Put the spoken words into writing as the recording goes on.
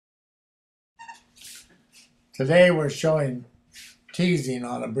Today we're showing teasing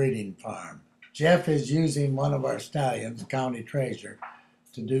on a breeding farm. Jeff is using one of our stallions, County Treasure,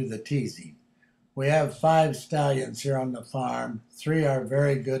 to do the teasing. We have 5 stallions here on the farm. 3 are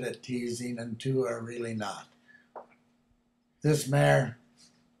very good at teasing and 2 are really not. This mare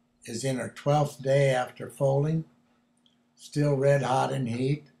is in her 12th day after foaling, still red hot in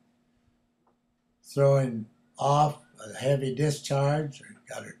heat, throwing off a heavy discharge,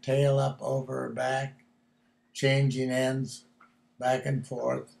 got her tail up over her back, changing ends back and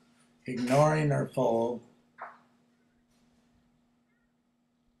forth, ignoring her foal.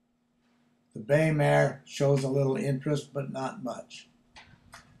 The bay mare shows a little interest, but not much.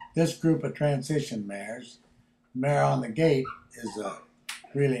 This group of transition mares, the mare on the gate is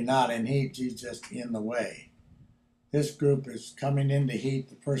really not in heat, she's just in the way. This group is coming into heat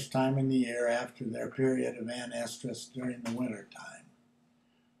the first time in the year after their period of anestrus during the winter time.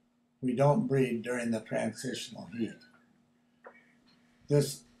 We don't breed during the transitional heat.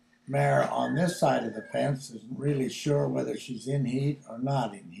 This mare on this side of the fence isn't really sure whether she's in heat or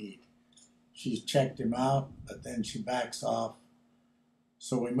not in heat. She's checked him out, but then she backs off.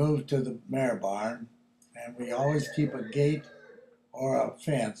 So we move to the mare barn, and we always keep a gate or a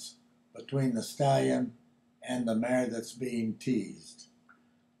fence between the stallion and the mare that's being teased.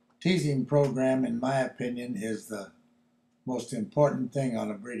 Teasing program, in my opinion, is the most important thing on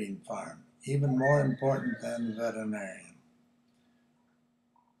a breeding farm, even more important than the veterinarian.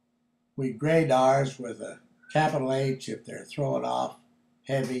 We grade ours with a capital H if they're throwing off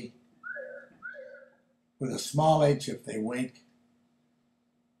heavy, with a small h if they wink,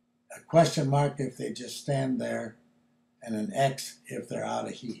 a question mark if they just stand there, and an X if they're out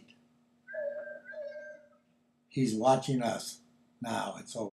of heat. He's watching us now. It's over.